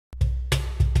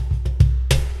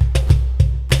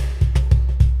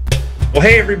Well,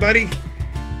 hey, everybody.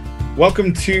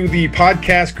 Welcome to the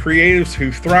podcast Creatives Who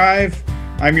Thrive.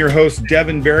 I'm your host,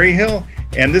 Deven Berryhill,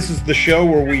 and this is the show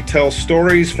where we tell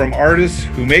stories from artists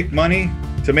who make money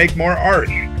to make more art.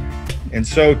 And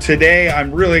so today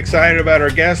I'm really excited about our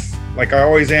guests, like I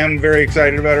always am very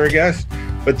excited about our guests.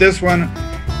 But this one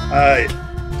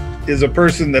is a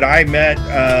person that I met.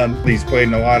 He's played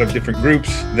in a lot of different groups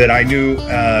that I knew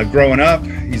growing up.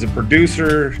 He's a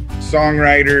producer,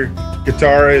 songwriter,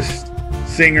 guitarist,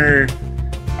 singer.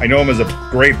 I know him as a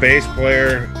great bass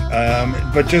player,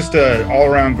 but just an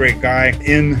all-around great guy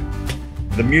in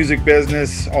the music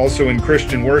business, also in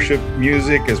Christian worship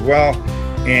music as well,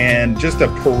 and just a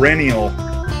perennial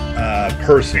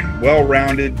person,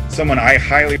 well-rounded, someone I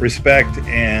highly respect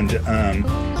and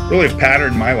really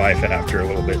patterned my life after a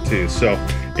little bit too. So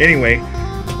anyway,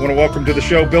 I want to welcome to the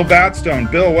show Bill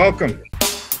Batstone. Bill, welcome.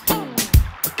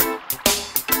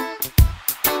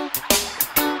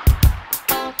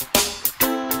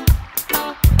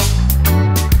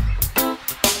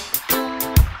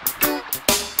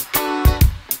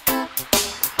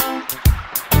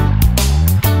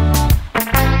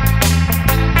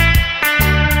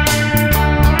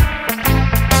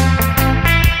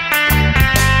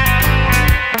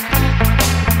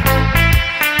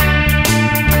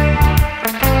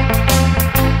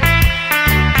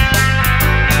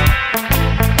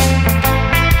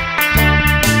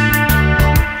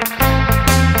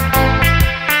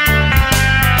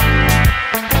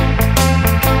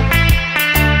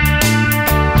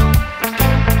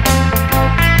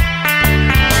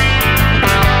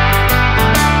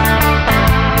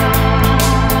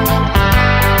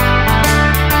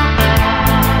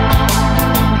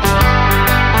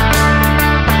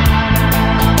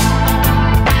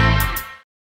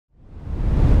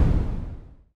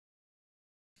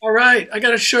 All right, I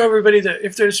got to show everybody that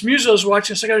if there's musos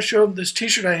watching this, I got to show them this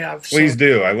T-shirt I have. So. Please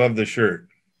do. I love the shirt.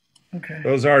 Okay.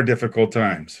 Those are difficult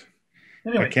times.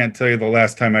 Anyway. I can't tell you the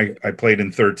last time I played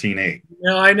in 13/8.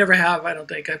 No, I never have. I don't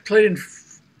think I played in.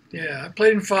 Yeah, I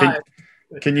played in 5.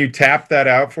 Can you tap that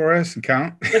out for us and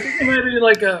count? I think it might be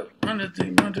like a 1 2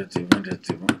 3 1 2 3 1 2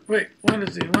 3 1. Wait, 1 2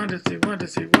 3 1 2 3 1 2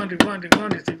 3 1 2 1 2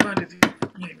 1 2 3 1 2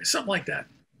 3. Something like that.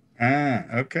 Ah,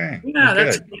 okay. Yeah,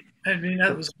 that's. I mean,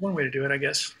 that was one way to do it, I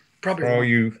guess. Probably. For all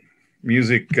you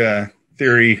music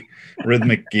theory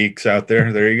rhythmic geeks out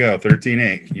there, there you go.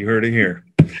 13/8. You heard it here.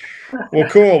 Well,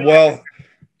 cool. Well,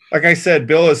 like I said,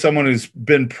 Bill is someone who's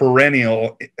been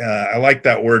perennial. I like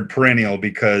that word perennial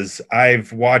because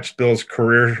I've watched Bill's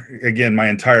career, again, my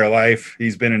entire life.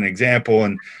 He's been an example.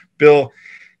 And Bill,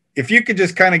 if you could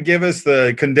just kind of give us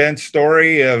the condensed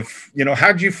story of,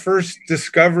 how'd you first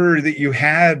discover that you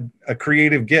had a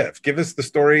creative gift? Give us the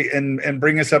story and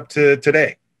bring us up to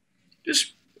today.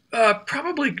 Just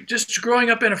probably just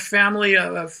growing up in a family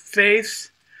of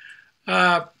faith.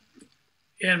 And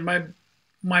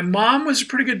my mom was a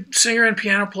pretty good singer and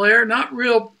piano player, not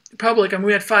real public. I mean,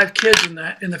 we had 5 kids in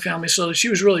the family, so she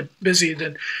was really busy.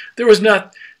 Then there was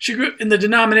not. She grew in the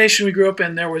denomination we grew up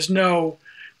in. There was no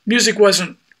music.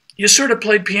 Wasn't you sort of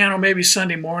played piano maybe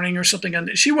Sunday morning or something,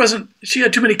 and she wasn't. She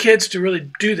had too many kids to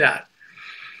really do that.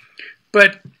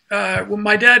 But when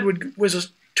my dad was a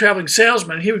traveling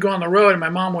salesman, he would go on the road, and my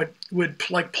mom would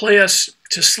like play us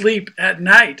to sleep at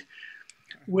night.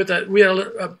 We had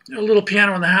a little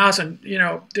piano in the house, and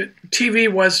the TV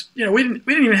was we didn't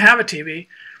even have a TV.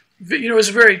 It was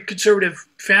a very conservative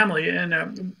family,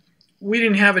 and we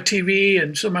didn't have a TV,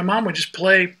 and so my mom would just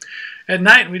play at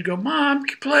night, and we'd go, "Mom,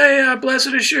 play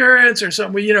Blessed Assurance" or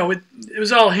something. It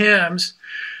was all hymns,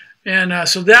 and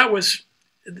so that was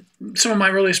some of my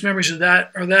earliest memories of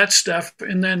that stuff,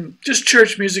 and then just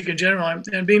church music in general,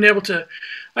 and being able to,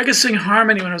 I could sing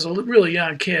harmony when I was a really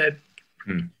young kid.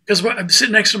 Because I'm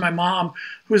sitting next to my mom,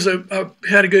 who was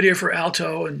had a good ear for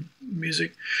alto and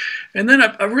music. And then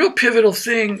a real pivotal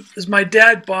thing is my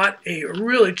dad bought a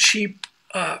really cheap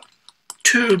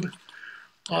tube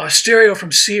stereo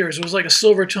from Sears. It was like a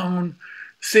silver tone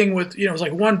thing with, it was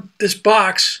like this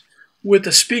box with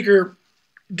a speaker,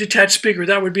 detached speaker.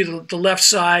 That would be the left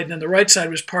side, and then the right side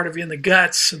was part of in the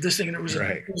guts of this thing. And it was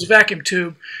a vacuum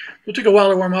tube. It took a while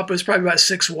to warm up. It was probably about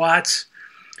 6 watts.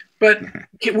 But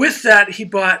with that, he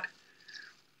bought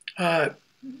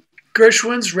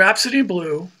Gershwin's Rhapsody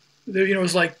Blue. It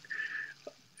was like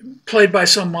played by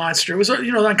some monster. It was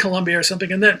on Columbia or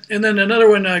something. And then another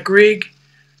one, Grieg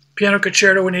Piano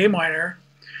Concerto in A minor.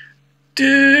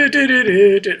 Well,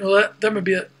 that would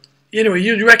be it. Anyway,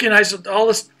 you recognize all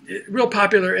this real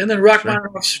popular. And then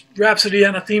Rachmaninoff's Rhapsody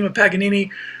on a Theme of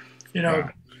Paganini.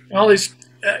 All these.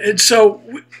 And so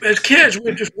as kids,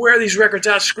 we'd just wear these records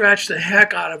out, scratch the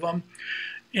heck out of them.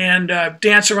 and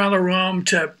dance around the room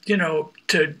to,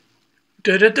 to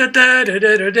da da da da da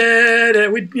da da da.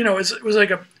 We, it was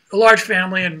like a large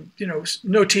family, and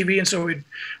no TV, and so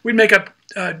we'd make up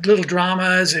little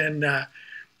dramas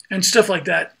and stuff like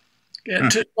that,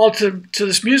 all to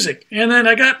this music. And then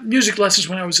I got music lessons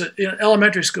when I was in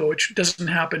elementary school, which doesn't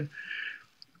happen.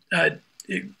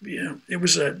 It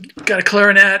was got a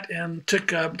clarinet and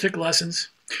took lessons.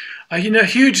 A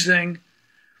huge thing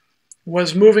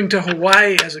was moving to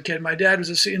Hawaii as a kid. My dad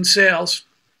was in sales.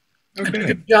 I took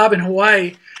a job in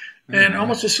Hawaii, and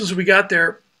almost as soon as we got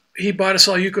there, he bought us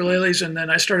all ukuleles, and then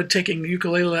I started taking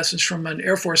ukulele lessons from an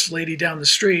Air Force lady down the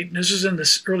street. And this was in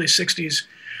the early 60s.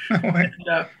 And,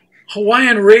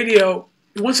 Hawaiian radio,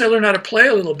 once I learned how to play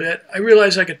a little bit, I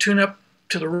realized I could tune up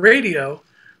to the radio,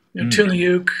 tune the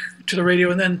uke to the radio,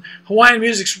 and then Hawaiian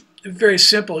music's very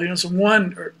simple. It's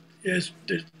there's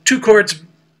 2 chords.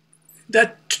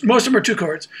 Most of them are 2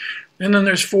 chords, and then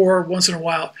there's 4 once in a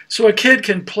while. So a kid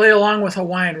can play along with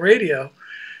Hawaiian radio,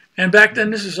 and back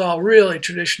then this is all really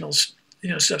traditional,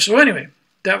 stuff. So anyway,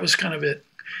 that was kind of it.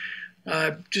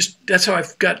 Just that's how I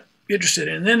got interested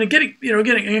in, and then getting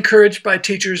encouraged by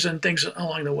teachers and things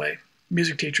along the way,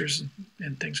 music teachers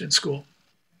and things in school.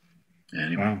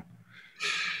 Anyway. Wow.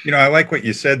 I like what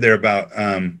you said there about,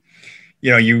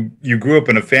 you grew up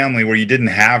in a family where you didn't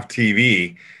have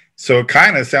TV. So it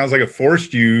kind of sounds like it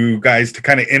forced you guys to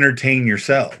kind of entertain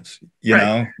yourselves. You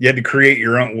know, you had to create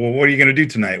your own. Well, what are you going to do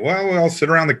tonight? Well, we'll all sit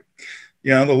around the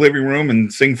living room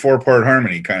and sing 4-part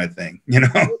harmony kind of thing,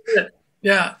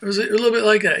 Yeah, it was a little bit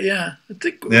like that. Yeah. I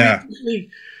think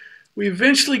we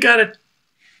eventually got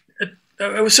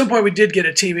at some point we did get a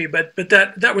TV, but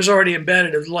that was already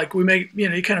embedded of like you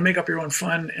kind of make up your own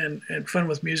fun and fun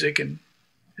with music and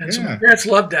so my parents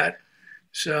loved that.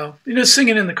 So,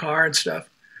 singing in the car and stuff.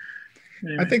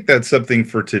 Anyway. I think that's something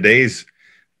for today's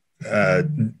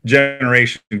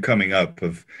generation coming up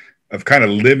of kind of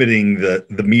limiting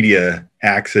the media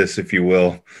access, if you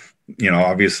will,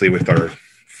 obviously with our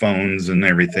phones and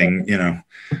everything,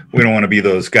 we don't want to be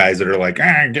those guys that are like,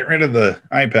 get rid of the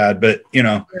iPad. But,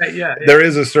 there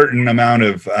is a certain amount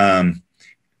of,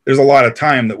 there's a lot of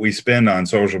time that we spend on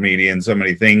social media and so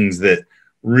many things that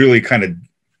really kind of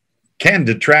can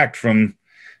detract from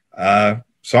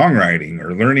songwriting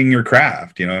or learning your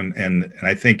craft, and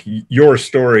I think your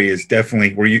story is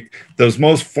definitely where those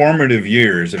most formative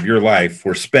years of your life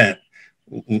were spent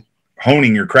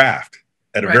honing your craft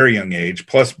at a very young age,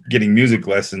 plus getting music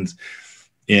lessons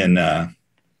in,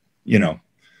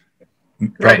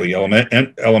 probably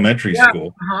elementary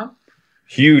school.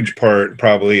 Huge part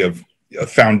probably of a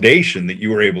foundation that you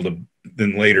were able to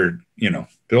then later,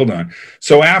 build on.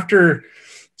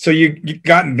 So you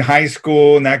got in high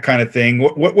school and that kind of thing.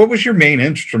 What was your main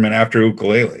instrument after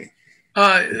ukulele?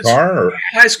 Guitar or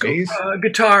high school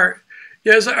guitar.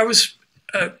 Yes, I was.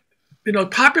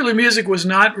 Popular music was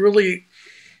not really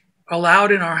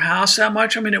allowed in our house that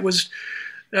much. I mean,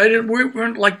 we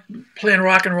weren't like playing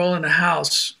rock and roll in the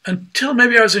house until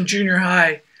maybe I was in junior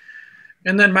high,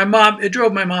 and then it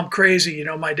drove my mom crazy.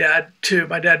 My dad too.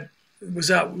 My dad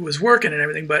was working and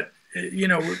everything, but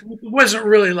it wasn't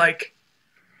really like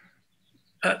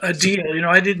a deal.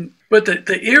 I didn't. But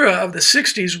the era of the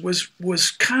 '60s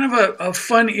was kind of a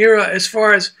fun era as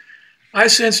far as I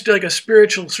sensed like a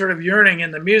spiritual sort of yearning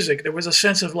in the music. There was a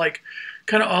sense of like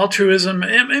kind of altruism.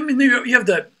 I mean, you have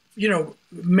the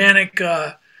manic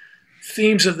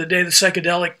themes of the day, the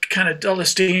psychedelic kind of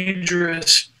dullest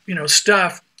dangerous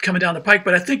stuff coming down the pike.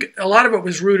 But I think a lot of it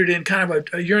was rooted in kind of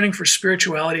a yearning for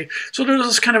spirituality. So there was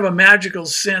this kind of a magical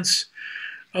sense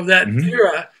of that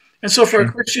era. And so for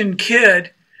a Christian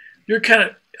kid, you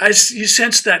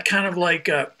sense that kind of like,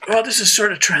 this is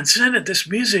sort of transcendent, this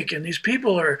music, and these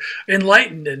people are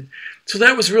enlightened. And so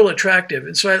that was real attractive.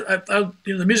 And so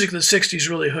the music of the 60s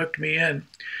really hooked me in.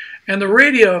 And the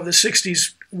radio of the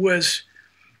 60s was,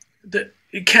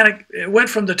 it went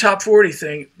from the top 40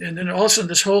 thing, and then all of a sudden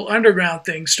this whole underground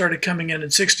thing started coming in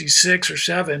 66 or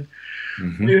 7.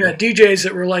 You had DJs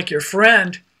that were like your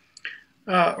friend,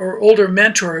 or older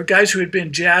mentor, guys who had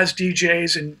been jazz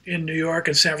DJs in New York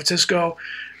and San Francisco,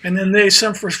 and then they,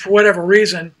 for whatever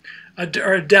reason,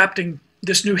 are adapting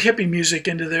this new hippie music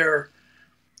into their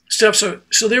stuff.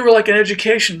 So they were like an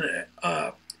education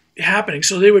happening.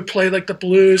 So they would play like the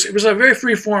blues. It was a very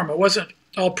free form. It wasn't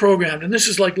all programmed. And this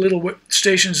is like little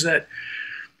stations that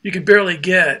you could barely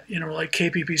get, like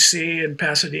KPPC in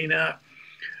Pasadena.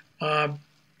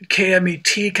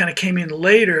 KMET kind of came in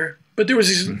later. But there was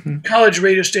these college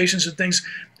radio stations and things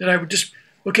that I would just,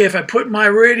 if I put my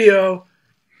radio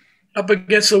up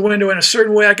against the window in a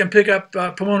certain way, I can pick up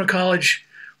Pomona College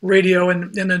radio,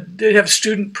 and then they'd have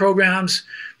student programs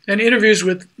and interviews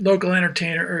with local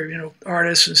entertainer or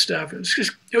artists and stuff.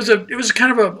 It was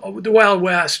kind of the Wild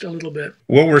West a little bit.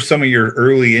 What were some of your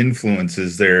early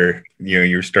influences there?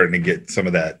 You're starting to get some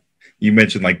of that. You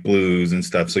mentioned like blues and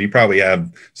stuff, so you probably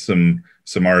have some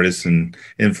artists and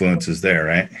influences there,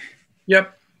 right?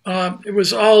 Yep. It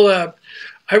was all.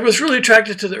 I was really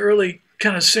attracted to the early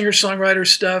kind of singer-songwriter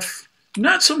stuff.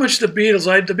 Not so much the Beatles.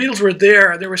 The Beatles were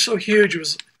there; they were so huge.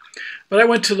 But I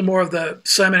went to the more of the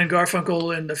Simon and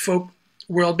Garfunkel and the folk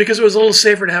world because it was a little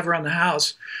safer to have around the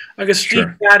house. I could sneak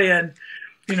that in,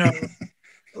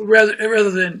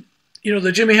 rather than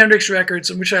the Jimi Hendrix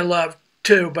records, which I love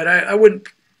too. But I wouldn't.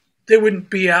 They wouldn't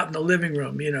be out in the living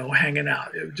room, hanging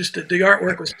out. It was just the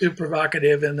artwork was too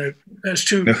provocative and it was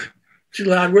too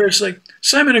loud. Whereas like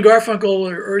Simon and Garfunkel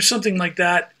or something like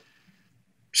that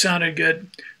sounded good.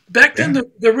 Back then,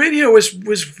 the radio was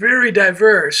very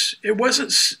diverse. It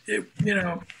wasn't,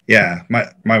 Yeah,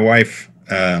 my wife,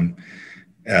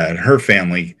 her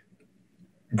family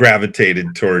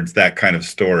gravitated towards that kind of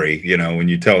story. When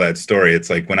you tell that story, it's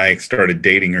like when I started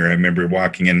dating her, I remember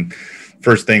walking in.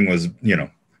 First thing was,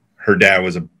 her dad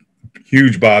was a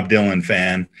huge Bob Dylan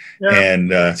fan,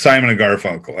 and Simon and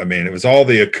Garfunkel. I mean, it was all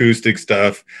the acoustic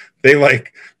stuff. They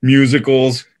like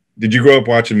musicals. Did you grow up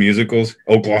watching musicals,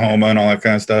 Oklahoma and all that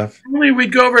kind of stuff? Only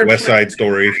we'd go over and West Side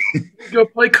Story. Go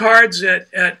play cards at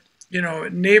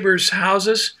neighbors'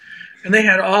 houses, and they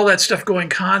had all that stuff going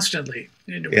constantly.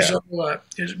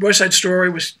 West Side Story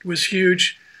was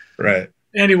huge. Right.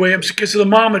 Andy Williams, because the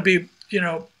mom would be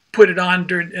put it on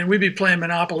during, and we'd be playing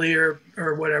Monopoly or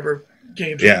whatever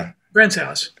games. Yeah. At Brent's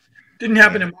house. Didn't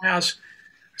happen in my house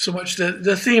so much.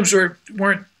 The themes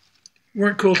weren't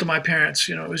cool to my parents.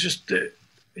 It was just.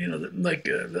 Like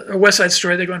a West Side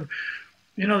Story, they're going,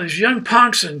 these young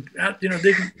punks, and they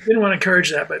didn't want to encourage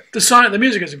that. But the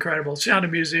music is incredible. Sound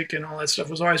of Music and all that stuff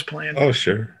was always playing. Oh,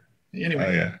 sure. Anyway.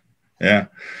 Oh, yeah.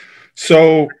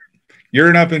 So you're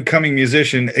an up and coming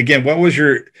musician. Again, what was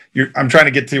your? I'm trying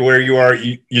to get to where you are.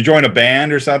 You join a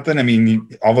band or something? I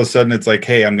mean, all of a sudden it's like,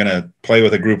 hey, I'm going to play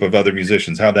with a group of other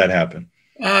musicians. How'd that happen?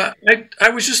 I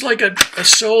was just like a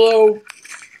solo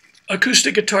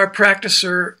acoustic guitar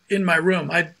practicer in my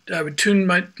room. I would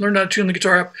learn how to tune the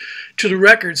guitar up to the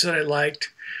records that I liked,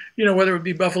 whether it would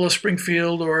be Buffalo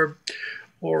Springfield or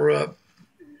whatever,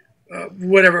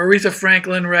 Aretha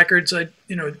Franklin records. I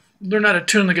learn how to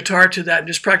tune the guitar to that and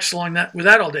just practice with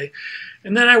that all day.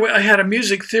 And then I had a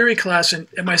music theory class in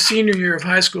my senior year of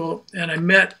high school, and I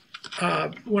met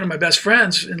one of my best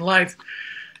friends in life,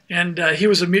 and he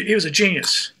was a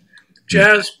genius,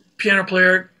 jazz piano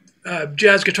player,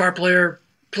 jazz guitar player,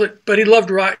 but he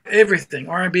loved everything,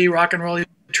 R&B, rock and roll. He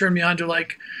turned me on to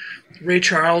like Ray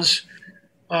Charles,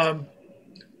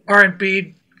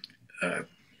 R&B.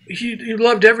 He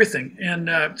loved everything,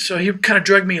 and so he kind of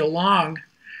dragged me along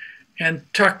and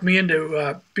talked me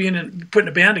into putting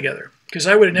a band together, because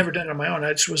I would have never done it on my own.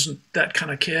 I just wasn't that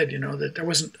kind of kid, that there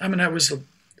wasn't. I mean, I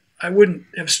wouldn't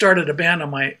have started a band on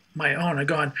my own. I'd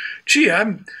gone, gee,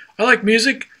 I like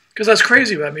music. Because I was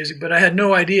crazy about music, but I had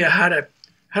no idea how do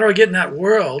I get in that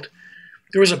world.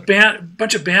 There was a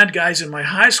bunch of band guys in my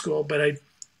high school, but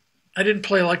I didn't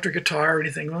play electric guitar or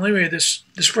anything. Well, anyway, this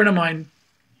friend of mine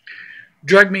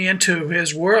dragged me into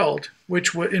his world,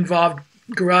 which involved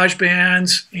garage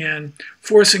bands and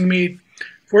forcing me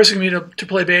to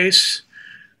play bass.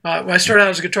 I started out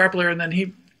as a guitar player, and then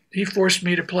he forced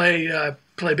me to play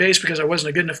bass because I wasn't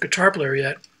a good enough guitar player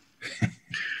yet.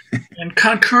 And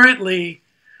concurrently,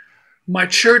 my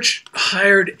church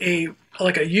hired a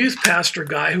youth pastor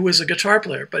guy who was a guitar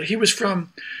player, but he was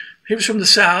from the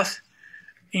South,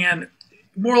 and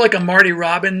more like a Marty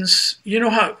Robbins.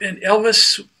 How in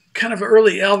Elvis, kind of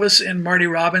early Elvis and Marty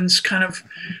Robbins kind of,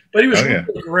 but he was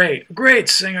really great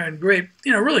singer and great,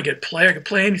 really good player, could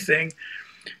play anything,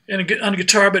 and on a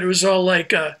guitar. But it was all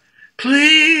like,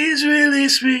 please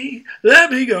release me,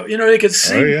 let me go. He could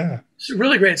sing. Oh yeah, He's a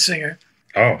really great singer.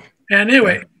 Oh, and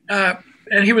anyway.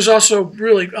 And he was also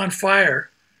really on fire.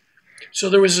 So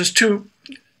there was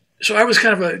so I was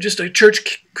kind of just a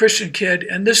church Christian kid,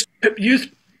 and this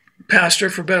youth pastor,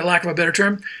 for lack of a better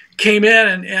term, came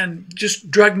in and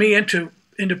just dragged me into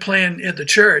playing at the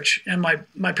church. And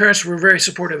my parents were very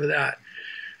supportive of that,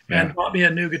 and bought me a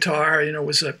new guitar. It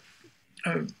was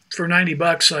for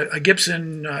 $90 a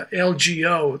Gibson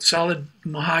LGO, solid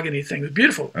mahogany thing. It was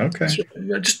beautiful. Okay.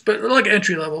 But like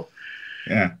entry level.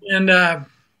 Yeah. And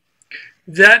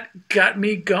that got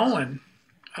me going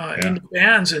into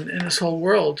bands and in this whole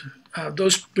world.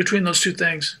 Between those two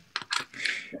things.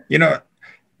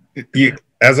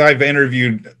 as I've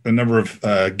interviewed a number of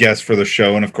guests for the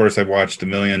show, and of course I've watched a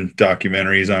million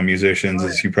documentaries on musicians,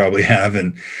 as you probably have,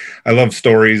 and I love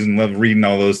stories and love reading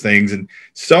all those things. And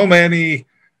so many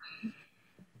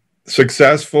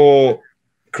successful,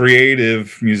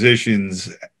 creative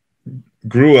musicians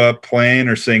grew up playing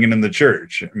or singing in the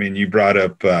church. I mean, you brought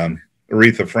up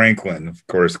Aretha Franklin, of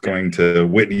course, going to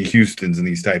Whitney Houston's and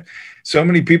these type. So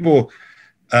many people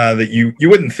that you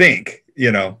wouldn't think.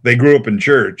 They grew up in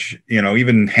church,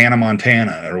 even Hannah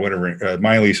Montana or whatever,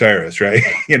 Miley Cyrus, right?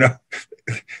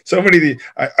 So many,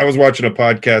 I was watching a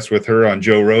podcast with her on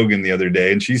Joe Rogan the other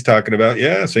day, and she's talking about,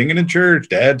 singing in church,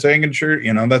 dad sang in church,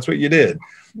 that's what you did.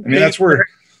 I mean, that's where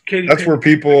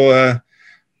people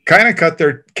kind of cut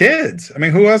their kids. I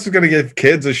mean, who else is going to give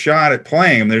kids a shot at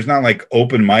playing? There's not like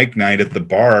open mic night at the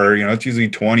bar, it's usually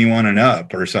 21 and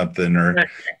up or something, or,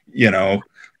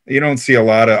 you don't see a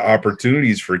lot of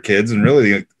opportunities for kids, and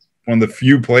really one of the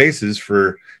few places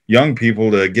for young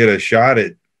people to get a shot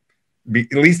at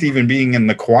at least even being in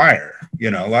the choir, a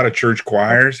lot of church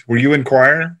choirs. Were you in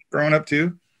choir growing up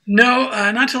too? No,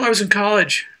 not until I was in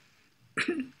college.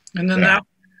 And then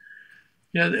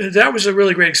that was a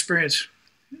really great experience.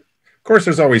 Of course,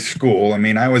 there's always school. I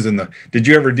mean, did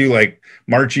you ever do like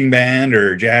marching band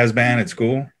or jazz band at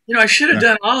school? I should have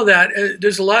done all of that.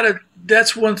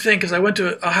 That's one thing, because I went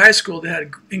to a high school that had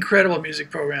an incredible music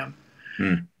program.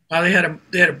 They had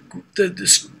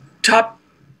the top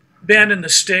band in the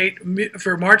state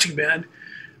for marching band.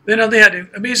 Then they had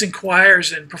amazing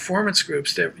choirs and performance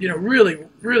groups that, really,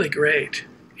 really great.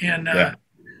 And I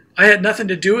had nothing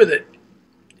to do with it.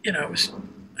 It was,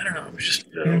 I don't know, it was just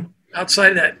outside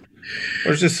of that.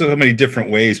 There's just so many different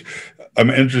ways.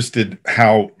 I'm interested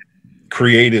how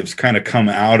creatives kind of come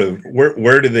out of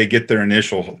where do they get their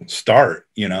initial start,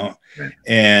 right.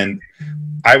 And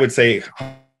I would say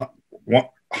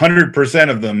 100%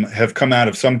 of them have come out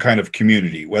of some kind of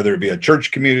community, whether it be a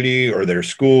church community or their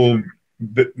school,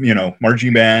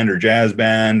 marching band or jazz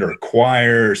band or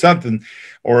choir or something,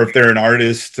 or if they're an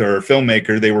artist or a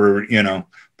filmmaker, they were,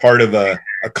 part of a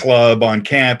club on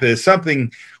campus, something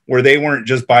where they weren't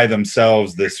just by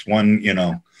themselves, this one,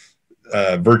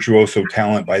 virtuoso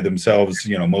talent by themselves,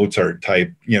 Mozart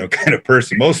type, kind of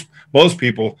person. Most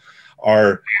people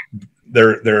are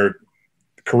their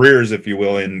careers, if you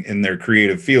will, in their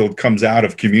creative field comes out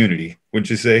of community. Wouldn't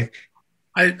you say?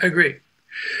 I agree.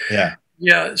 Yeah.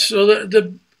 Yeah. So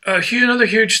another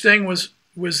huge thing was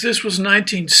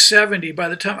 1970. By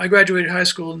the time I graduated high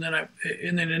school, and then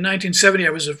in 1970 I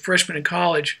was a freshman in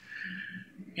college,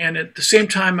 and at the same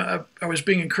time I was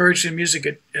being encouraged in music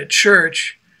at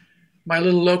church, my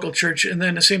little local church, and then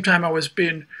at the same time I was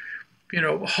being,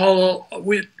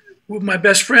 with my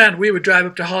best friend, we would drive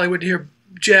up to Hollywood to hear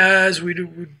jazz.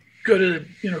 We'd go to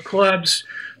clubs,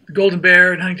 the Golden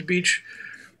Bear and Huntington Beach,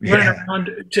 running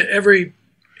around to every.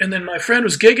 And then my friend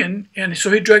was gigging, and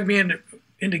so he dragged me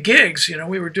into gigs.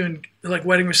 We were doing like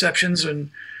wedding receptions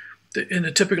and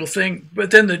the typical thing.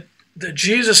 But then the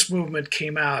Jesus movement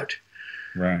came out.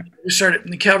 Right. We started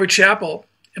in the Calvary Chapel,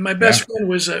 and my best friend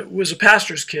was a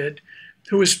pastor's kid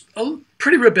who was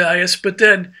pretty rebellious, but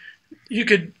then you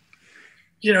could,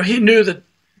 he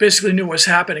basically knew what was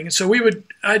happening. And so we would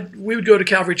go to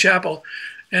Calvary Chapel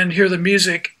and hear the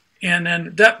music, and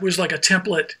then that was like a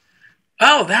template.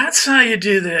 Oh, that's how you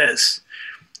do this.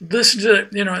 Listen to,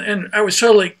 and I was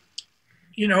totally,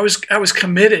 I was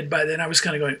committed by then. I was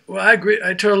kind of going, well, I agree.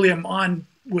 I totally am on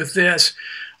with this.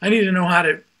 I need to know how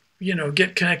to,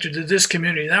 get connected to this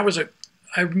community. And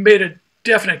I made a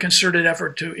definite concerted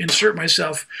effort to insert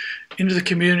myself into the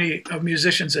community of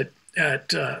musicians at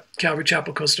Calvary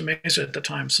Chapel, Costa Mesa at the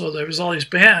time. So there was all these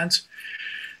bands,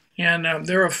 and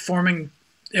they were forming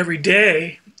every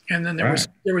day. And then there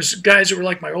was guys that were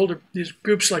like these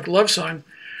groups like Love Song.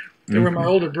 They were my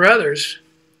older brothers.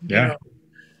 Yeah.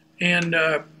 And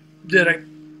that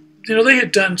they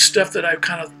had done stuff that I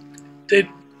kind of, they'd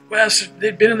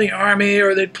been in the army,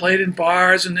 or they'd played in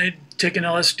bars, and they'd taken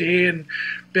LSD and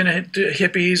been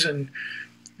hippies and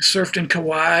surfed in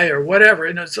Kauai or whatever.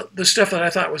 And it's the stuff that I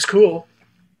thought was cool.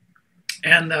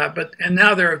 And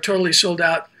now they're totally sold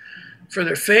out for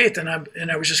their faith, and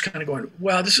I was just kind of going,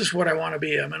 wow, this is what I want to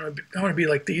be. I want to be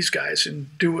like these guys and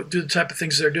do the type of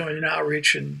things they're doing in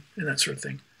outreach and that sort of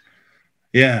thing.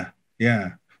 Yeah.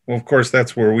 Well, of course,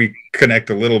 that's where we connect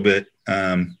a little bit.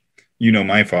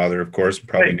 My father, of course,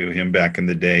 probably knew him back in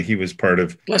the day. He was part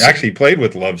of, actually played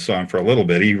with Love Song for a little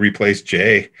bit. He replaced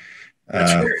Jay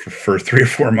for 3 or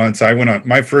 4 months. I went on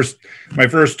my first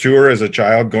tour as a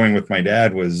child, going with my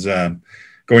dad, was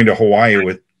going to Hawaii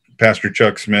with Pastor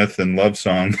Chuck Smith and Love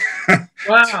Song,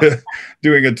 Wow.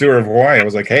 doing a tour of Hawaii. I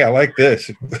was like, hey, I like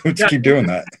this. Let's keep doing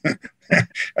that.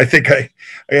 I think I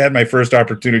had my first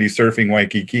opportunity surfing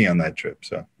Waikiki on that trip.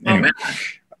 So anyway,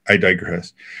 I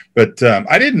digress. But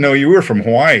I didn't know you were from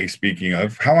Hawaii, speaking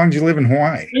of. How long did you live in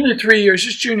Hawaii? Only 3 years,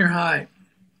 just junior high.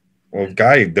 Well,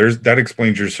 Guy, that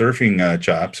explains your surfing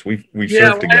chops. We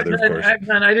surfed together, of course.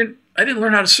 I didn't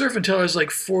learn how to surf until I was like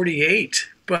 48.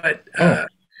 But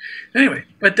anyway,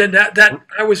 but then that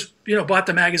I was, bought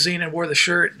the magazine and wore the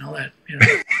shirt and all that,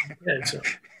 so.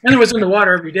 And it was in the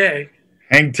water every day.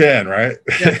 Hang 10, right?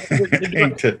 Yeah,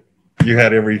 Hang 10. You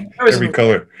had every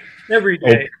color. Every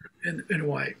day in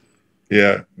white.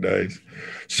 Yeah, nice.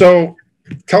 So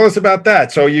tell us about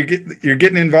that. So you're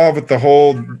getting involved with the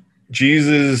whole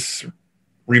Jesus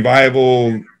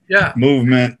revival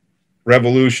movement,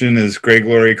 revolution, as Greg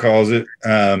Laurie calls it.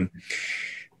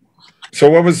 So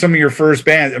what was some of your first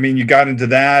bands? I mean, you got into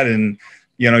that, and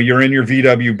you're in your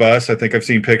VW bus. I think I've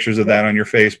seen pictures of that on your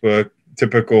Facebook.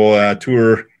 Typical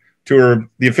tour,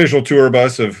 the official tour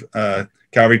bus of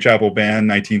Calvary Chapel Band,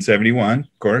 1971,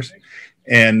 of course.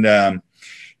 And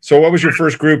so what was your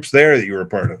first groups there that you were a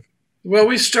part of? Well,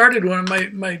 we started one of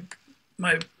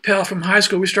my pal from high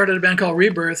school. We started a band called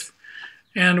Rebirth,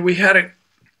 and we had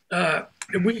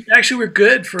we actually were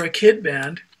good for a kid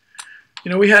band.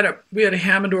 We had a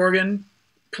Hammond organ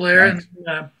player, nice.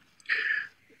 And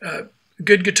a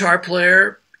good guitar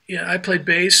player. I played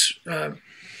bass. Alex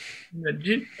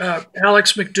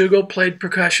McDougall played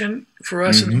percussion for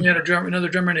us, and we had another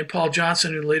drummer named Paul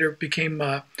Johnson, who later became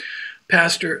a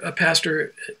pastor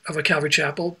of a Calvary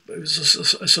Chapel. He was an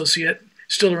associate,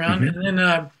 still around.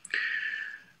 And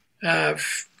then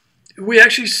we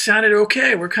actually sounded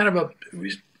okay. We're kind of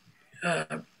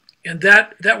and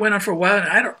that went on for a while.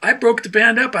 And I broke the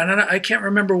band up. I can't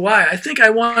remember why. I think I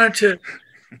wanted to.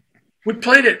 We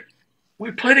played at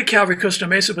Calvary Costa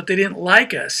Mesa, but they didn't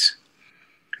like us.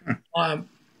 I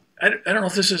don't know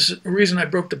if this is a reason I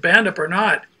broke the band up or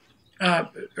not,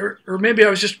 or maybe I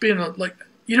was just being like,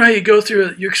 how you go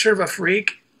through, you're sort of a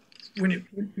freak when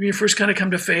you first kind of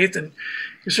come to faith, and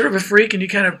you're sort of a freak, and you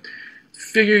kind of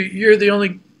figure you're the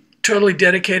only totally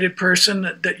dedicated person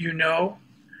that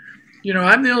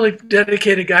I'm the only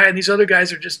dedicated guy, and these other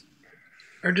guys are just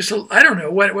I don't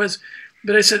know what it was,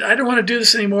 but I said I don't want to do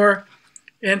this anymore.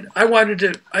 And I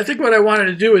think what I wanted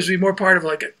to do is be more part of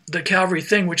like the Calvary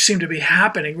thing, which seemed to be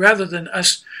happening, rather than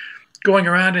us going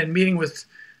around and meeting with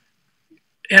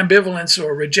ambivalence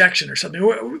or rejection or something.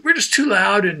 We're just too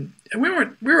loud, and we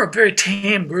were a very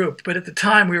tame group, but at the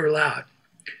time we were loud.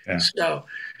 Yeah. So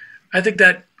I think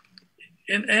that,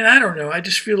 and I don't know, I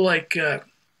just feel like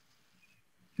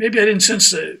maybe I didn't sense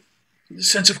the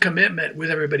sense of commitment with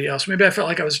everybody else. Maybe I felt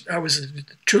like I was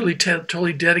truly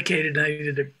totally dedicated, and I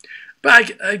needed to.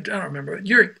 But I don't remember.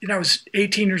 I was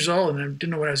 18 years old, and I didn't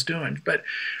know what I was doing. But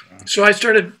so I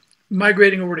started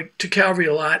migrating over to Calvary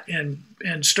a lot, and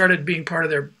started being part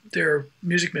of their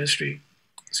music ministry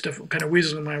stuff. Kind of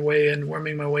weaseling my way in,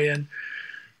 worming my way in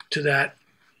to that.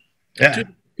 Yeah. To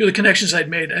the connections I'd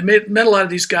made. I met a lot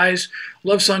of these guys,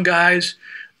 Love Song guys,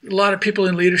 a lot of people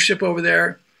in leadership over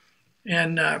there,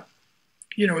 and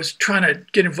was trying to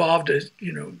get involved as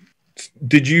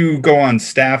Did you go on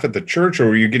staff at the church, or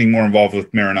were you getting more involved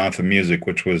with Maranatha Music,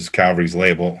 which was Calvary's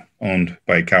label, owned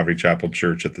by Calvary Chapel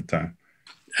Church at the time?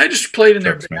 I just played in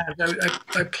their band.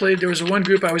 I played. There was one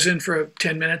group I was in for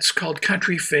 10 minutes called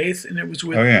Country Faith, and it was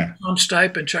with Tom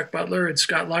Stipe and Chuck Butler and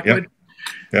Scott Lockwood.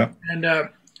 Yep. And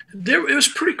it was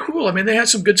pretty cool. I mean, they had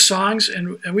some good songs,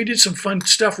 and we did some fun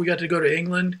stuff. We got to go to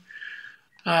England,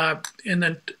 and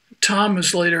then Tom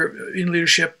was later in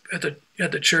leadership at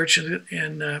the church,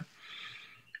 and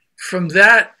from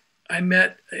that, I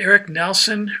met Eric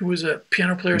Nelson, who was a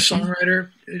piano player, songwriter,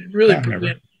 really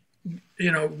brilliant,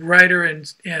 writer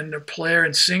and a player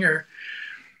and singer.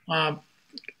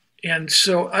 And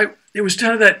so it was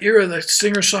kind of that era, the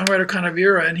singer-songwriter kind of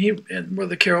era, and more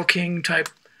the Carole King type,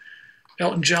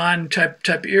 Elton John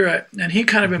type era, and he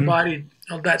kind of embodied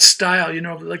that style,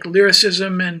 like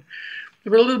lyricism and a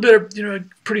little bit of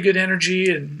pretty good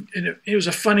energy, and he was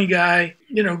a funny guy,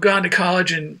 gone to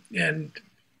college and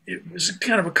it was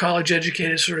kind of a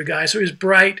college-educated sort of guy. So he was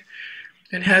bright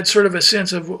and had sort of a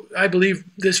sense of, I believe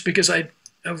this because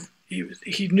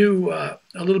he knew a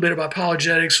little bit about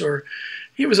apologetics, or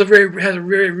he was had a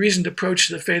very reasoned approach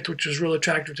to the faith, which was real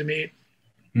attractive to me.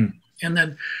 And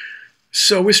then,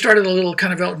 so we started a little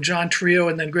kind of Elton John trio,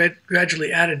 and then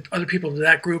gradually added other people to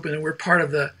that group, and then we're part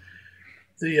of the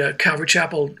Calvary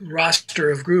Chapel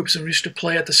roster of groups, and we used to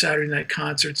play at the Saturday night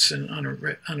concerts and on a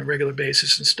regular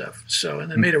basis and stuff. So, and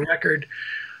then made a record,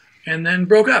 and then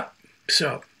broke up.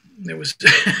 So It was,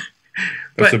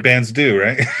 That's what bands do,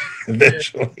 right?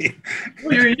 Eventually.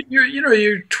 Well,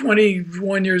 you're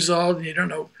 21 years old and you don't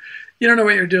know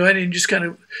what you're doing, and you just kind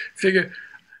of figure,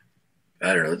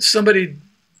 I don't know, somebody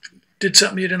did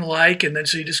something you didn't like, and then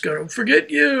so you just go,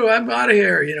 forget you, I'm out of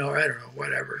here, I don't know,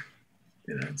 whatever.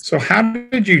 So how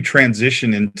did you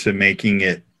transition into making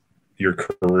it your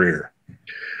career,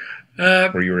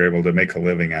 where you were able to make a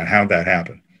living on? How'd that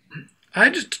happen? I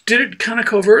just did it kind of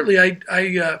covertly.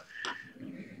 I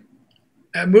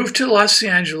moved to Los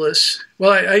Angeles.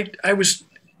 Well, I was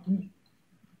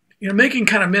making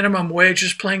kind of minimum wage,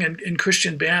 just playing in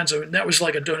Christian bands. I mean, that was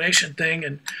like a donation thing,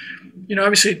 and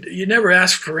obviously you never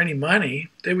ask for any money.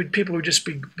 People would just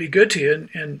be good to you,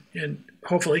 and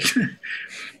hopefully.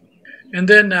 And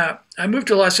then I moved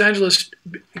to Los Angeles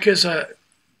because I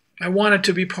wanted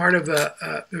to be part of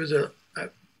there was a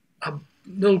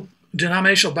little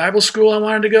denominational Bible school I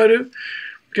wanted to go to,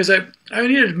 because I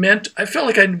felt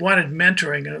like I wanted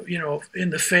mentoring, in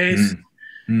the faith.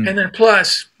 And then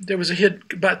plus there was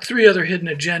about 3 other hidden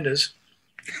agendas.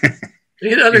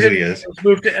 The other hidden agendas was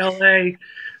moved to LA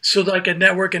so that I could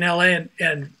network in LA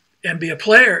and be a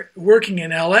player working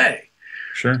in LA.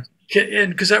 Sure.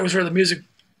 And because that was where the music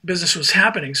business was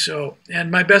happening. So, and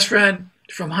my best friend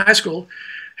from high school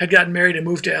had gotten married and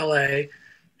moved to LA.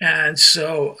 And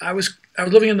so I was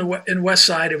living in West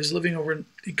Side. I was living over in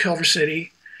Culver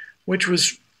City, which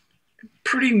was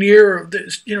pretty near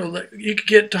you could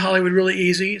get to Hollywood really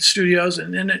easy, studios.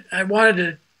 And then I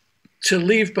wanted to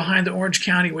leave behind the Orange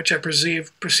County, which I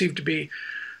perceived to be,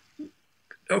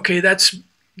 okay, that's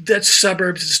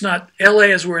suburbs. It's not, LA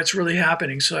is where it's really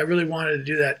happening. So I really wanted to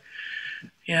do that.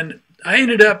 And I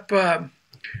ended up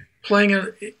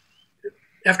playing,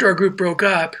 after our group broke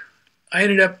up, I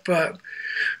ended up,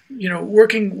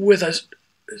 working with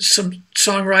some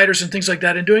songwriters and things like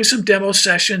that, and doing some demo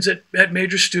sessions at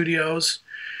major studios,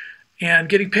 and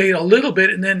getting paid a little bit,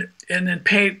 and then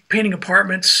painting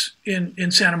apartments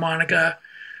in Santa Monica,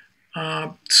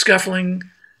 scuffling,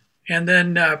 and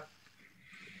then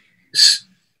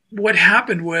what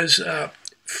happened was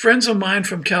friends of mine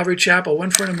from Calvary Chapel.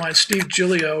 One friend of mine, Steve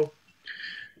Giglio,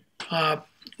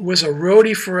 was a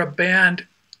roadie for a band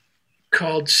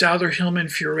called Souther Hillman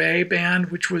Furay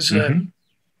Band, which was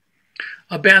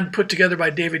a band put together by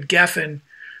David Geffen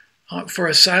for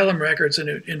Asylum Records, and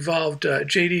it involved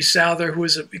J.D. Souther, who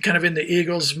was kind of in the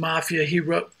Eagles Mafia. He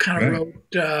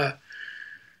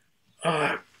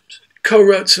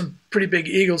co-wrote some pretty big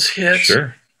Eagles hits.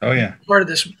 Sure. Oh yeah. Part of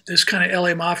this kind of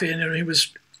LA Mafia, and he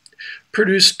was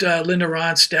produced Linda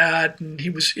Ronstadt, and he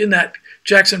was in that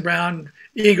Jackson Browne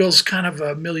Eagles kind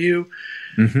of milieu.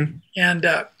 And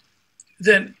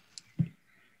then,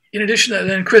 in addition to that,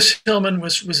 then Chris Hillman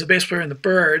was the bass player in the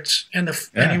Byrds, and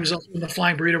he was also in the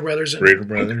Flying Burrito Brothers. Burrito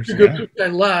Brothers, I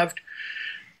loved.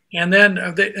 And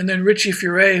then Richie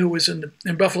Furay, who was in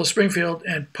Buffalo Springfield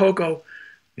and Poco,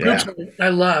 groups I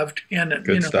loved, and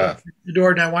good stuff.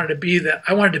 Adored, and I wanted to be that.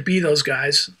 I wanted to be those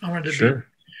guys. I wanted to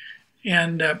be.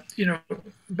 And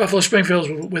Buffalo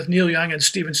Springfield with Neil Young and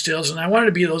Stephen Stills, and I wanted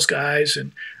to be those guys.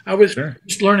 And I was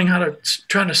just learning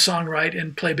trying to songwrite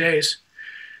and play bass.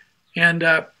 And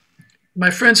my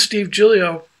friend Steve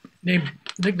Giglio,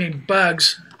 nicknamed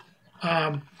Bugs,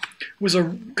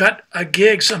 got a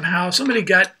gig somehow. Somebody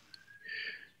got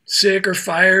sick or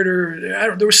fired,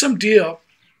 or there was some deal,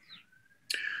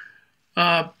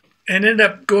 and ended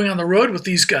up going on the road with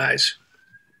these guys.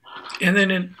 And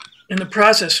then in the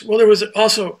process, well, there was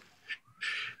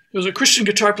a Christian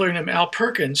guitar player named Al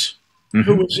Perkins,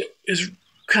 who is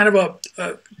kind of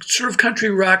a sort of country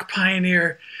rock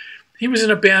pioneer. He was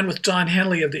in a band with Don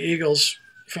Henley of the Eagles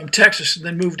from Texas, and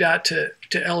then moved out to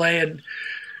L.A. and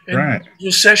was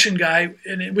a session guy.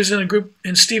 And it was in a group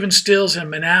in Stephen Stills and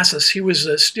Manassas. He was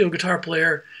a steel guitar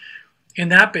player in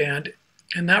that band,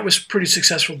 and that was a pretty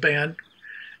successful band.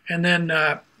 And then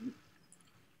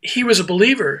he was a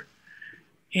believer,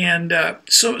 and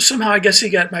so somehow I guess he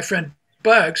got my friend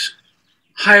Bugs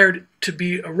hired to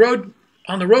be on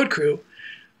the road crew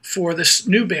for this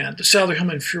new band, the Souther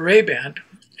Hillman Furay Band.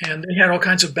 And they had all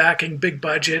kinds of backing, big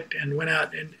budget, and went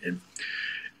out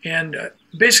and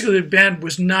basically the band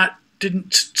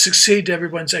didn't succeed to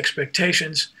everyone's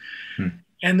expectations.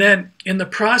 And then in the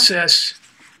process,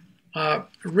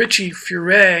 Richie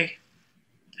Furay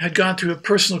had gone through a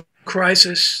personal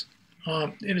crisis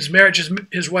in his marriage.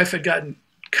 His wife had gotten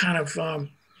kind of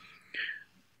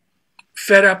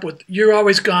fed up with, you're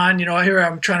always gone. Here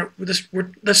I'm trying to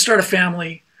let's start a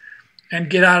family and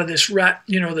get out of this rat.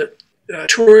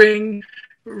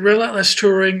 Relentless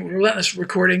touring, relentless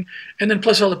recording, and then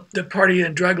plus all the party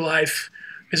and drug life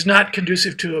is not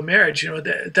conducive to a marriage. You know,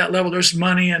 at that level, there's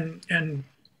money and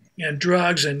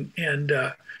drugs and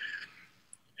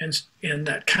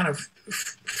that kind of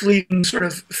fleeting sort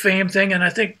of fame thing. And I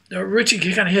think Richie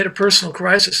kind of hit a personal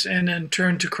crisis and then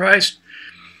turned to Christ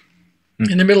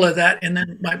in the middle of that. And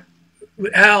then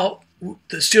Al,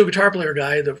 the steel guitar player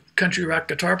guy, the country rock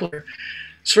guitar player,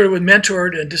 sort of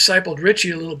mentored and discipled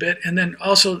Richie a little bit. And then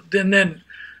also then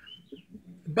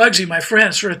Bugsy, my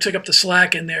friend, sort of took up the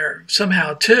slack in there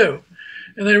somehow too.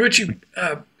 And then Richie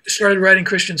started writing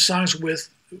Christian songs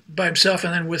by himself,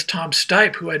 and then with Tom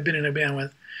Stipe, who I'd been in a band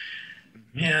with.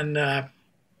 And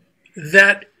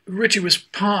that Richie was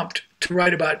pumped to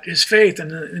write about his faith,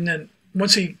 and then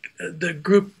once the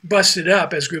group busted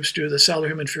up, as groups do, the Salder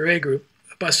Human Fury group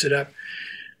busted up.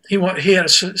 He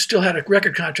still had a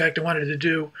record contract and wanted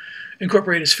to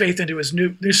incorporate his faith into his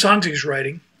new songs he was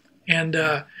writing, and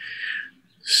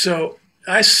so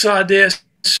I saw this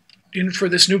for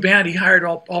this new band. He hired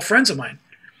all friends of mine,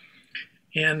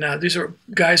 and these are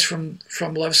guys from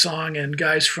Love Song and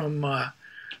guys from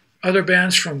other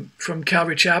bands from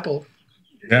Calvary Chapel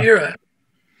era,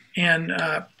 and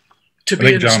to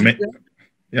be in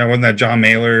wasn't that John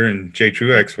Mailer and Jay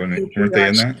Truex? Weren't they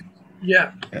in that?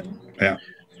 Yeah.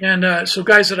 And so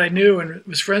guys that I knew and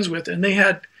was friends with, and they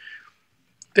had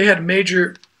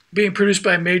being produced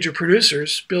by major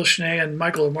producers, Bill Schnee and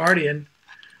Michael Amarty, and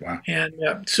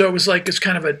so it was like it's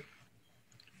kind of a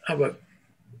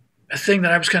thing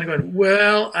that I was kind of going,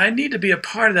 well, I need to be a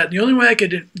part of that. And the only way I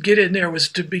could get in there was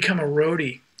to become a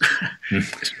roadie. So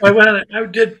I went on,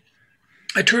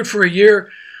 I toured for a year.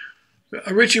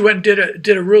 Richie went and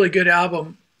did a really good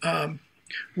album,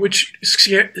 which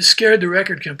scared the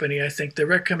record company. I think the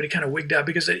record company kind of wigged out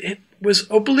because it was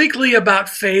obliquely about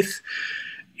faith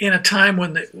in a time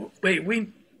when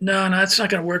no, it's not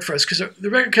going to work for us, because the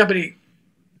record company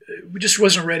just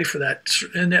wasn't ready for that,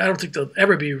 and I don't think they'll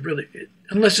ever be really,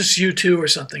 unless it's U2 or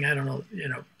something. I don't know. You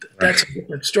know, that's a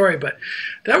different story. But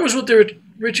that was what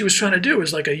Richie was trying to do,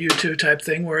 was like a U2 type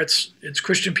thing, where it's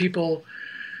Christian people,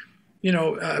 you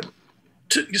know,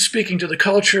 speaking to the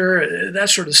culture, that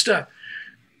sort of stuff,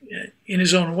 in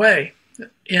his own way.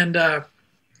 And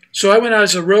so I went out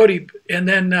as a roadie, and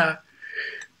then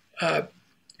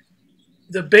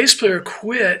the bass player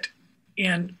quit,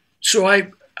 and so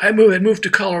I moved to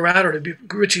Colorado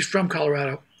Richie's from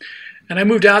Colorado, and I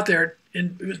moved out there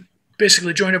and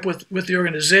basically joined up with the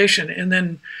organization. And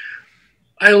then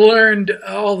I learned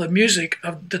all the music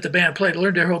that the band played. I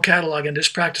learned their whole catalog and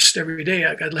just practiced every day.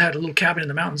 I had a little cabin in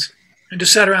the mountains and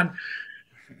just sat around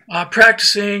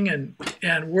practicing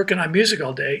and working on music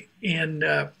all day, and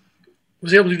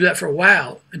was able to do that for a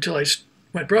while until I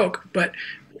went broke. But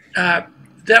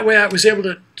that way I was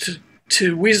able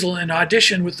to weasel and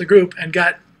audition with the group and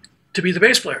got to be the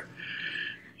bass player.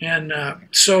 And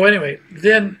so anyway,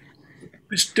 then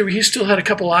he still had a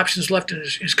couple options left in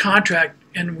his contract,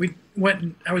 and we went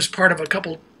and I was part of a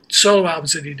couple solo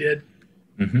albums that he did.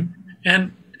 Mm-hmm.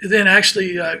 And then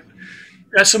actually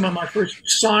got some of my first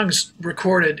songs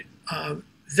recorded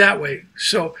that way.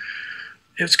 So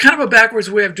it's kind of a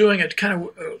backwards way of doing it. Kind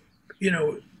of, you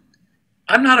know,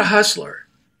 I'm not a hustler,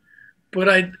 but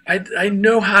I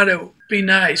know how to be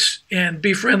nice and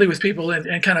be friendly with people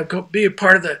and kind of be a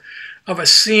part of a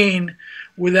scene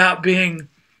without being,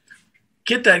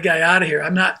 get that guy out of here.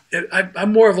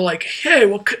 I'm more of a like, hey,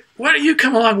 well, why don't you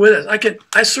come along with us?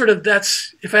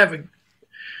 That's, if I have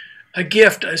a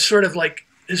gift, I sort of like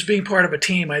is being part of a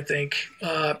team, I think,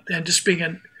 and just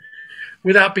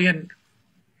without being,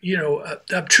 you know,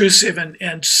 obtrusive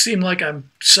and seem like I'm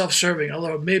self-serving.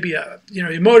 Although maybe, you know,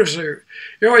 your motives are,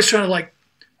 you're always trying to like,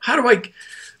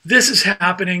 this is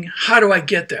happening, how do I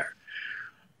get there?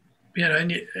 You know,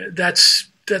 and that's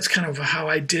kind of how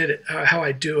I did it, how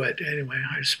I do it. Anyway,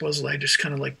 I suppose I just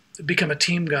kind of like become a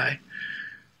team guy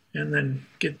and then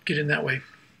get in that way.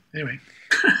 Anyway.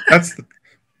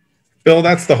 Bill,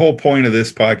 that's the whole point of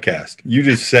this podcast. You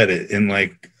just said it in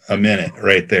like a minute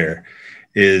right there.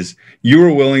 Is you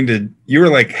were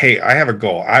like, hey, I have a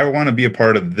goal. I want to be a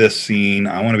part of this scene.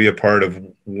 I want to be a part of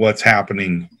what's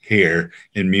happening here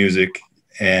in music.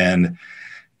 And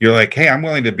you're like, hey, I'm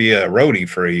willing to be a roadie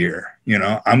for a year. You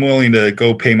know, I'm willing to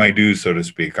go pay my dues, so to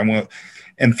speak.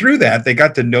 And through that, they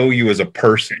got to know you as a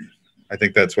person. I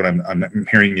think that's what I'm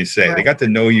hearing you say. Right. They got to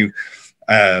know you.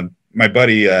 My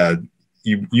buddy,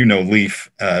 you know, Leaf,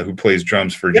 who plays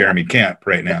drums for Jeremy Camp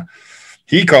right now.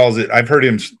 He calls it, I've heard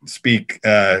him speak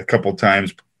a couple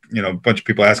times, you know, a bunch of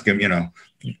people ask him, you know,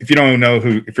 if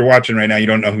you're watching right now, you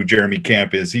don't know who Jeremy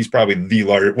Camp is. He's probably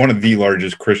one of the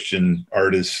largest Christian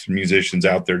artists, musicians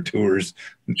out there, tours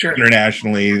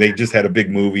internationally. They just had a big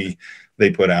movie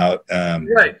they put out.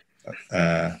 Right.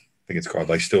 I think it's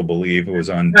called I Still Believe. It was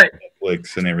on Right.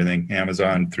 Netflix and everything,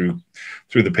 Amazon through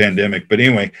the pandemic. But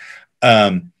anyway,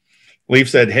 Leaf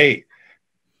said, "Hey,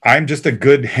 I'm just a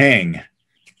good hang,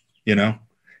 you know."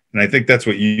 And I think that's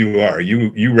what you are.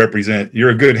 You represent,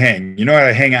 you're a good hang. You know how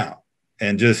to hang out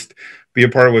and just be a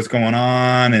part of what's going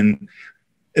on. And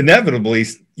inevitably,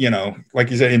 you know,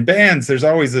 like you said, in bands, there's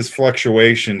always this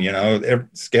fluctuation, you know,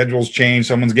 schedules change,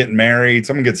 someone's getting married,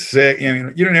 someone gets sick, you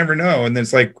know, you don't ever know. And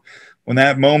it's like when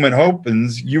that moment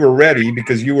opens, you were ready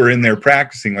because you were in there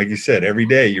practicing, like you said, every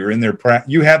day you were in there.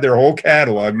 You had their whole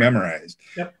catalog memorized,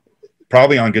 yep.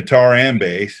 Probably on guitar and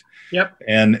bass. Yep.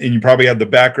 And you probably had the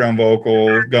background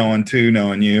vocal going too,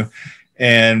 knowing you.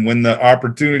 And when the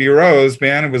opportunity arose,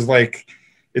 man, it was like,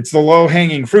 it's the low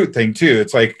hanging fruit thing too.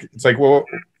 It's like, well,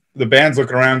 the band's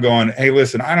looking around going, hey,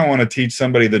 listen, I don't want to teach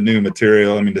somebody the new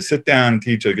material. I mean, to sit down and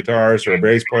teach a guitarist or a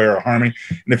bass player or a harmony.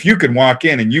 And if you could walk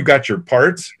in and you got your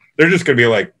parts, they're just going to be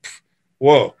like,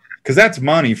 whoa, because that's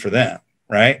money for them,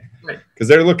 right? Because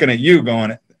they're looking at you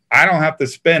going, I don't have to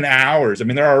spend hours. I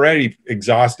mean, they're already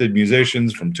exhausted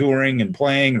musicians from touring and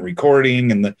playing and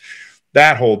recording, and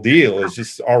that whole deal is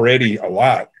just already a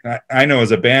lot. I know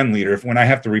as a band leader, when I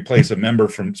have to replace a member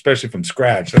especially from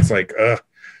scratch, that's like,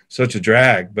 such a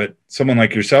drag. But someone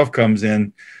like yourself comes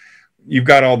in, you've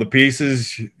got all the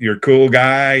pieces, you're a cool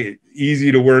guy,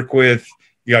 easy to work with.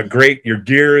 You got your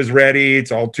gear is ready.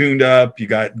 It's all tuned up. You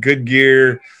got good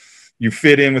gear. You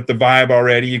fit in with the vibe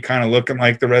already. You kind of looking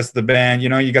like the rest of the band, you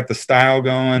know, you got the style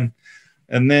going.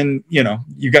 And then, you know,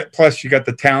 you got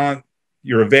the talent,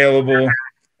 you're available.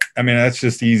 I mean, that's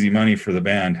just easy money for the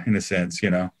band in a sense,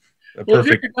 you know. Well, if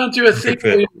you've gone through a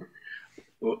thing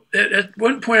at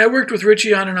one point, I worked with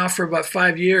Richie on and off for about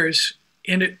 5 years,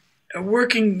 and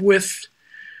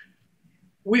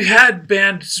we've had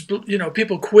bands, you know,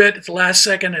 people quit at the last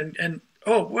second and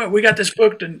oh, well, we got this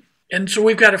booked, and so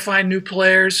we've got to find new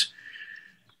players.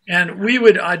 And we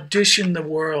would audition the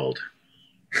world.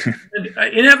 And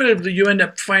inevitably, you end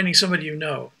up finding somebody you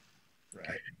know.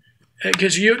 Right.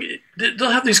 Because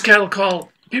they'll have these cattle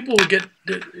call. People will get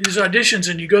these auditions,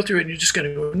 and you go through it, and you're just going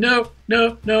to go, no,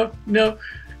 no, no, no.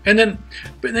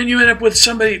 But then you end up with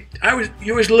somebody.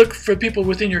 You always look for people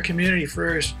within your community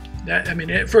first.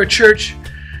 For a church,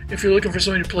 if you're looking for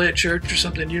somebody to play at church or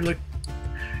something,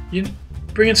 you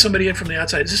bringing somebody in from the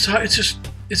outside.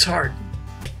 It's hard.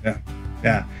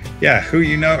 Yeah. Who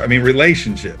you know? I mean,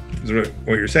 relationship is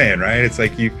what you're saying, right? It's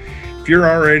like if you're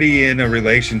already in a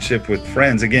relationship with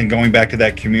friends, again, going back to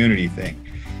that community thing.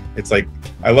 It's like,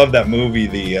 I love that movie,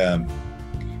 the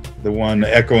one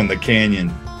Echo in the Canyon,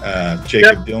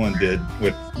 Jacob Dylan did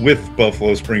with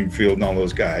Buffalo Springfield and all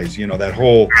those guys. You know, that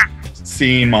whole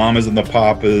scene, Mamas and the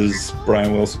Papas,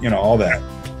 Brian Wilson, you know, all that.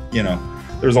 You know,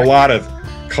 there's a lot of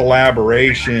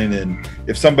collaboration, and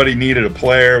if somebody needed a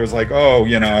player, it was like, oh,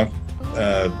 you know,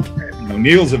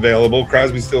 Neil's available,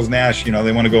 Crosby, Stills, Nash, you know,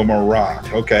 they want to go more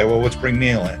rock. Okay, well, let's bring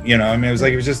Neil in. You know, I mean,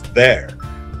 it was just there.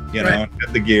 You know,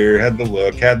 had the gear, had the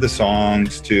look, had the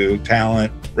songs too,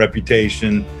 talent,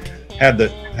 reputation, had the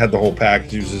whole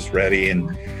package. It was just ready.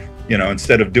 And, you know,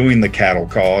 instead of doing the cattle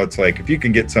call, it's like, if you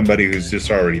can get somebody who's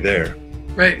just already there,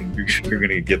 right, you're going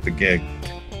to get the gig.